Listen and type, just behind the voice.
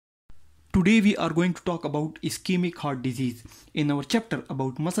Today we are going to talk about ischemic heart disease. In our chapter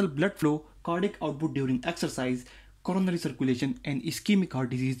about muscle blood flow, cardiac output during exercise, coronary circulation and ischemic heart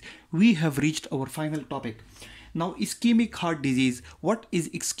disease, we have reached our final topic. Now ischemic heart disease. What is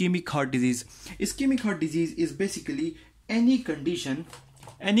ischemic heart disease? Ischemic heart disease is basically any condition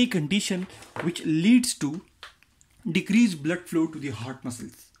which leads to decreased blood flow to the heart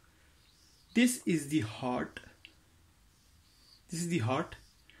muscles. This is the heart.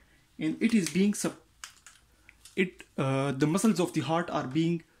 And it is being the muscles of the heart are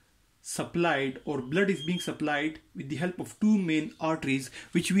being supplied, or blood is being supplied with the help of two main arteries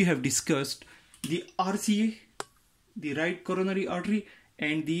which we have discussed: the RCA, the right coronary artery,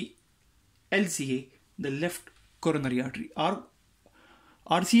 and the LCA, the left coronary artery.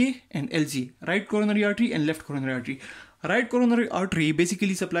 RCA and LCA, right coronary artery and left coronary artery. Right coronary artery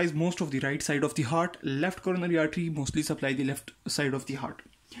basically supplies most of the right side of the heart. Left coronary artery mostly supply the left side of the heart.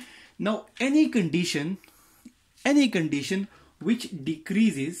 Now any condition which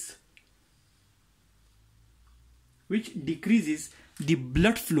decreases the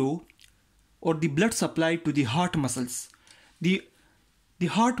blood flow or the blood supply to the heart muscles. The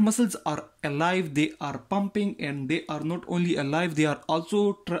heart muscles are alive, they are pumping, and they are not only alive, they are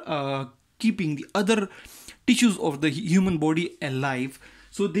also keeping the other tissues of the human body alive.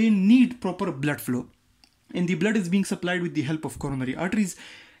 So they need proper blood flow, and the blood is being supplied with the help of coronary arteries.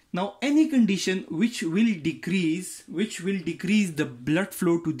 Now any condition which will decrease the blood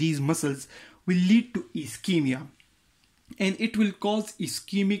flow to these muscles will lead to ischemia, and it will cause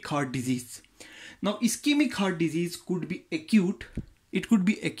ischemic heart disease. Now ischemic heart disease could be acute,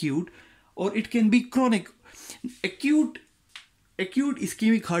 or it can be chronic. Acute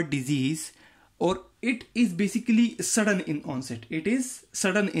ischemic heart disease, or it is basically sudden in onset.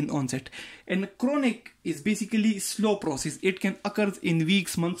 And chronic is basically slow process. It can occur in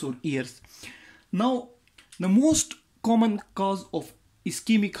weeks, months or years. Now the most common cause of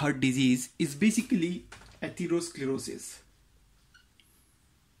ischemic heart disease is basically atherosclerosis.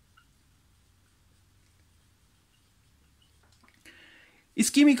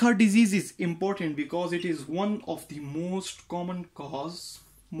 Ischemic heart disease is important because it is one of the most common cause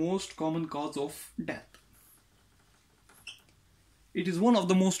of death. It is one of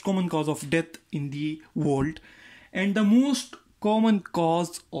the most common cause of death in the world, and the most common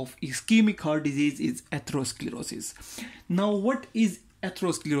cause of ischemic heart disease is atherosclerosis. Now what is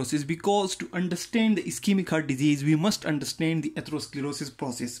atherosclerosis? Because to understand the ischemic heart disease, we must understand the atherosclerosis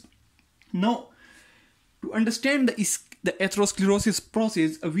process. Now to understand the atherosclerosis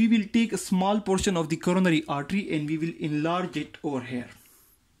process, we will take a small portion of the coronary artery and we will enlarge it over here.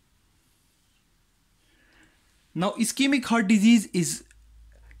 Now ischemic heart disease is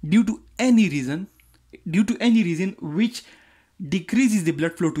due to any reason which decreases the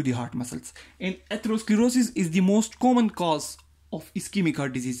blood flow to the heart muscles, and atherosclerosis is the most common cause of ischemic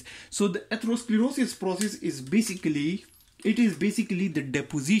heart disease. So the atherosclerosis process is basically the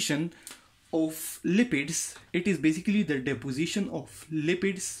deposition of lipids. It is basically the deposition of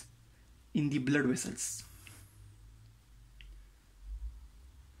lipids in the blood vessels.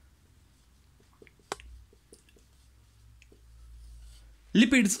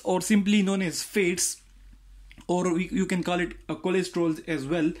 Lipids, or simply known as fats, or you can call it cholesterols as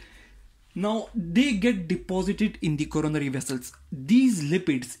well. Now they get deposited in the coronary vessels. These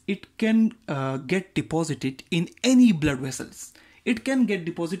lipids, it can get deposited in any blood vessels. It can get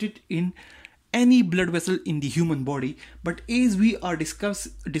deposited in any blood vessel in the human body. But as we are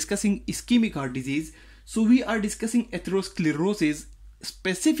discussing ischemic heart disease, so we are discussing atherosclerosis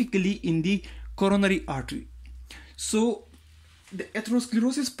specifically in the coronary artery. So the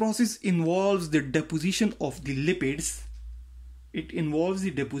atherosclerosis process involves the deposition of the lipids. It involves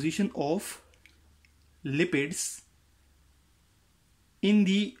the deposition of lipids in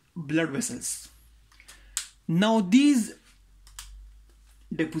the blood vessels. Now these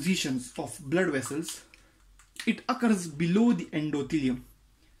depositions of blood vessels, it occurs below the endothelium.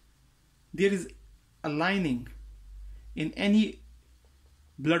 There is a lining in any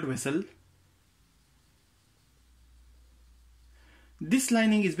blood vessel. This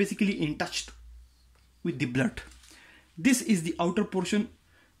lining is basically in touch with the blood. This is the outer portion.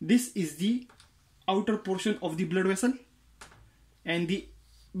 This is the outer portion of the blood vessel, and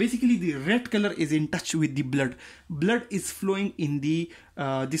basically the red color is in touch with the blood. Blood is flowing in the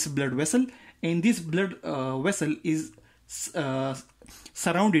this blood vessel, and this blood vessel is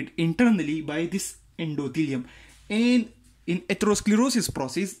surrounded internally by this endothelium. And in atherosclerosis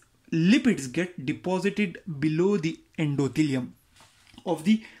process, lipids get deposited below the endothelium of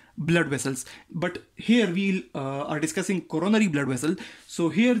the blood vessels. But here we are discussing coronary blood vessel. So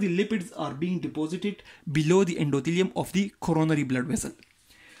here the lipids are being deposited below the endothelium of the coronary blood vessel.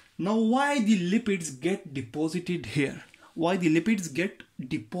 Now, why the lipids get deposited here? Why the lipids get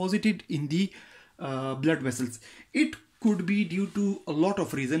deposited in the blood vessels? It could be due to a lot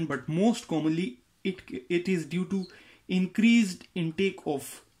of reasons, but most commonly it is due to increased intake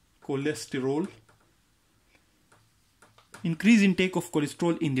of cholesterol, increased intake of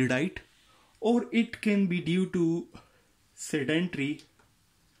cholesterol in the diet, or it can be due to sedentary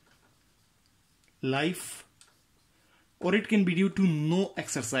life, or it can be due to no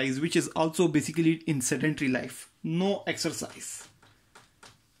exercise, which is also basically in sedentary life. No exercise.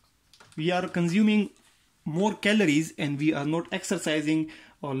 We are consuming more calories and we are not exercising,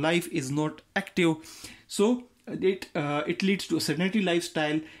 or life is not active. So it leads to a sedentary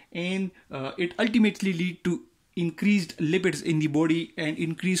lifestyle, and it ultimately leads to increased lipids in the body and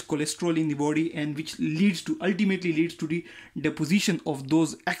increased cholesterol in the body, and which ultimately leads to the deposition of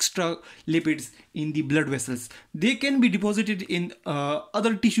those extra lipids in the blood vessels. They can be deposited in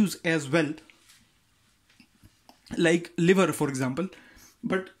other tissues as well, like liver, for example.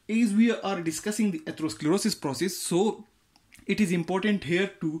 But as we are discussing the atherosclerosis process, so it is important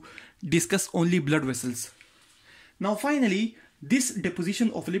here to discuss only blood vessels. Now finally, this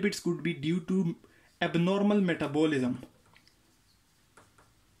deposition of lipids could be due to abnormal metabolism.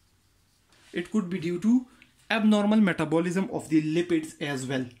 It could be due to abnormal metabolism of the lipids as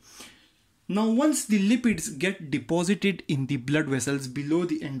well. Now once the lipids get deposited in the blood vessels below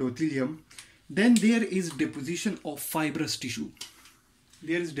the endothelium, then there is deposition of fibrous tissue.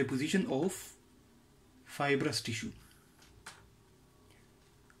 There is deposition of fibrous tissue.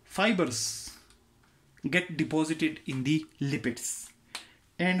 Fibers get deposited in the lipids.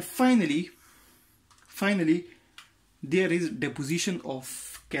 And finally, there is deposition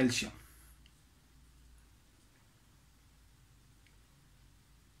of calcium.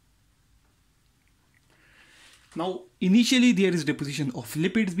 Now, initially there is deposition of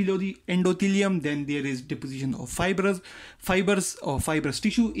lipids below the endothelium, then there is deposition of fibers or fibrous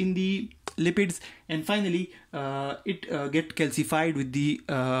tissue in the lipids, and finally it get calcified with the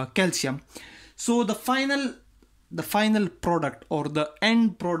calcium. So the final product or the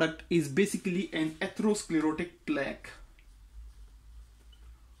end product is basically an atherosclerotic plaque.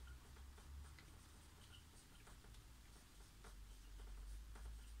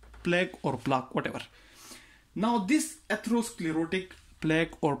 Plaque or plaque, whatever. Now this atherosclerotic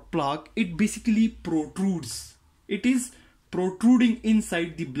plaque or plaque, it basically protrudes. It is protruding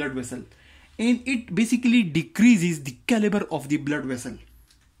inside the blood vessel, and it basically decreases the caliber of the blood vessel.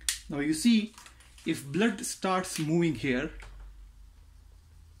 Now you see, if blood starts moving here,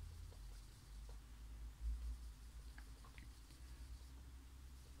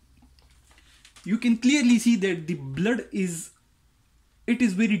 you can clearly see that the blood is, it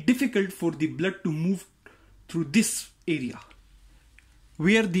is very difficult for the blood to move through this area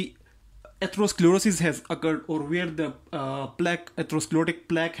where the atherosclerosis has occurred, or where the atherosclerotic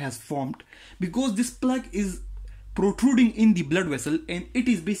plaque has formed, because this plaque is protruding in the blood vessel and it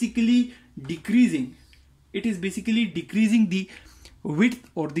is basically decreasing. It is basically decreasing the width,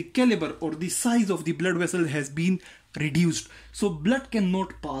 or the caliber or the size of the blood vessel has been reduced, so blood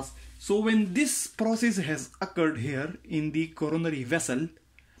cannot pass. So when this process has occurred here in the coronary vessel,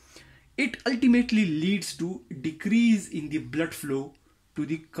 it ultimately leads to decrease in the blood flow to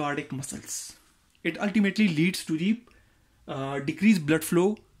the cardiac muscles. It ultimately leads to the decreased blood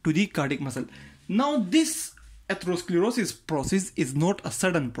flow to the cardiac muscle. Now this atherosclerosis process is not a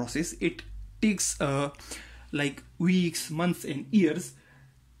sudden process. It takes like weeks, months and years.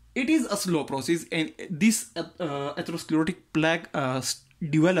 It is a slow process, and this atherosclerotic plaque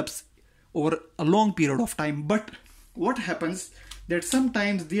develops over a long period of time. But what happens that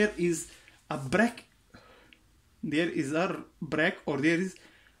sometimes there is a break, or there is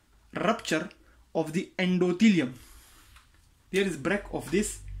rupture of the endothelium. There is break of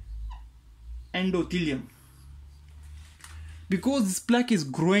this endothelium, because this plaque is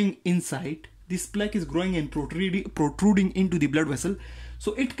growing inside. This plaque is growing and protruding into the blood vessel,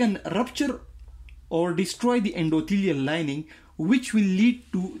 so it can rupture or destroy the endothelial lining, which will lead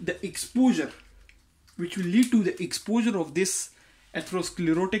to the exposure, of this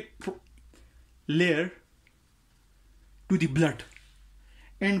atherosclerotic layer to the blood,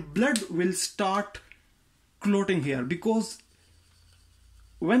 and blood will start clotting here, because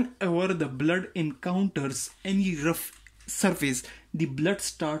whenever the blood encounters any rough surface, the blood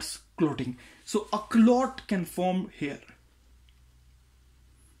starts clotting. So a clot can form here.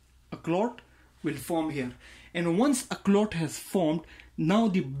 A clot will form here, and once a clot has formed, now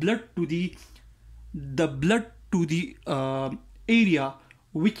the blood to the area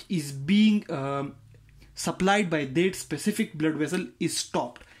which is being supplied by that specific blood vessel is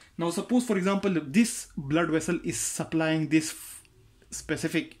stopped. Now suppose, for example, if this blood vessel is supplying this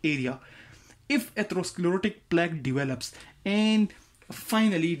specific area, if atherosclerotic plaque develops, and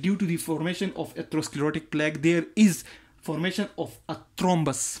finally due to the formation of atherosclerotic plaque there is formation of a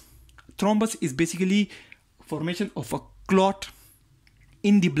thrombus. Thrombus is basically formation of a clot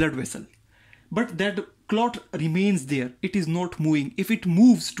in the blood vessel, but that clot remains there, it is not moving. If it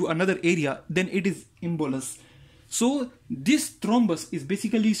moves to another area, then it is embolus. So this thrombus is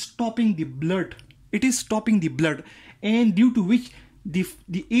basically stopping the blood, it is stopping the blood, and due to which the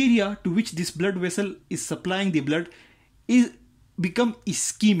area to which this blood vessel is supplying the blood is become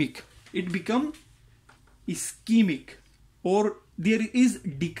ischemic. It become ischemic, or there is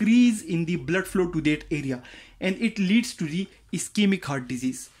decrease in the blood flow to that area, and it leads to the ischemic heart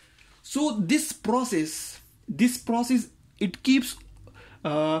disease. So this process it keeps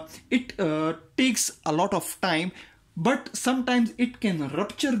takes a lot of time, but sometimes it can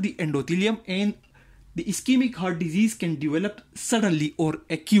rupture the endothelium, and the ischemic heart disease can develop suddenly or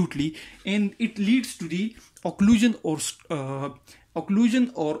acutely, and it leads to the occlusion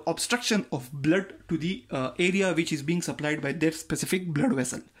or obstruction of blood to the area which is being supplied by that specific blood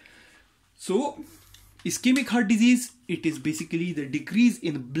vessel. So ischemic heart disease, it is basically the decrease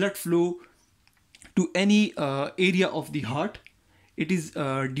in blood flow to any area of the heart. It is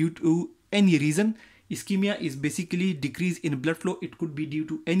due to any reason. Ischemia is basically decrease in blood flow. It could be due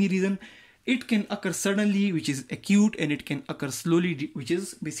to any reason. It can occur suddenly, which is acute, and it can occur slowly, which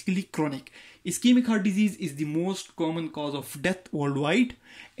is basically chronic. Ischemic heart disease is the most common cause of death worldwide,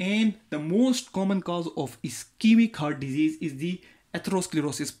 and the most common cause of ischemic heart disease is the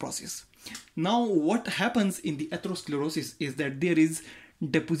atherosclerosis process. Now what happens in the atherosclerosis is that there is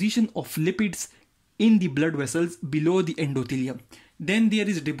deposition of lipids in the blood vessels below the endothelium. Then there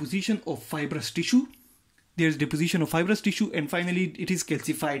is deposition of fibrous tissue. There is deposition of fibrous tissue, and finally it is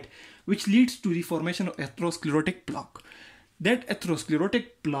calcified, which leads to the formation of atherosclerotic plaque. That atherosclerotic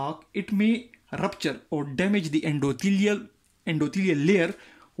plaque, it may rupture or damage the endothelial layer,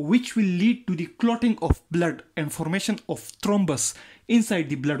 which will lead to the clotting of blood and formation of thrombus inside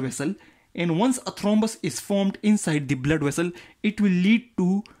the blood vessel. And once a thrombus is formed inside the blood vessel, it will lead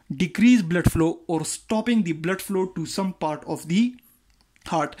to decreased blood flow or stopping the blood flow to some part of the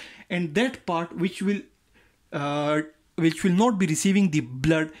heart, and that part which will not be receiving the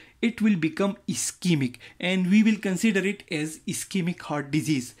blood, it will become ischemic, and we will consider it as ischemic heart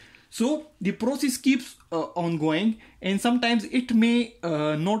disease. So the process keeps ongoing, and sometimes it may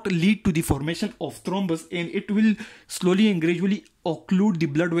not lead to the formation of thrombus, and it will slowly and gradually occlude the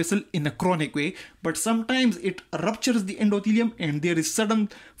blood vessel in a chronic way. But sometimes it ruptures the endothelium, and there is sudden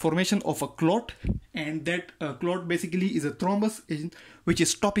formation of a clot, and that clot basically is a thrombus, which is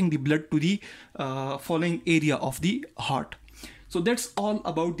stopping the blood to the following area of the heart. So that's all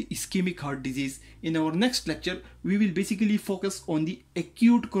about the ischemic heart disease. In our next lecture, we will basically focus on the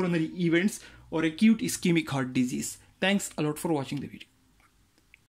acute coronary events or acute ischemic heart disease. Thanks a lot for watching the video.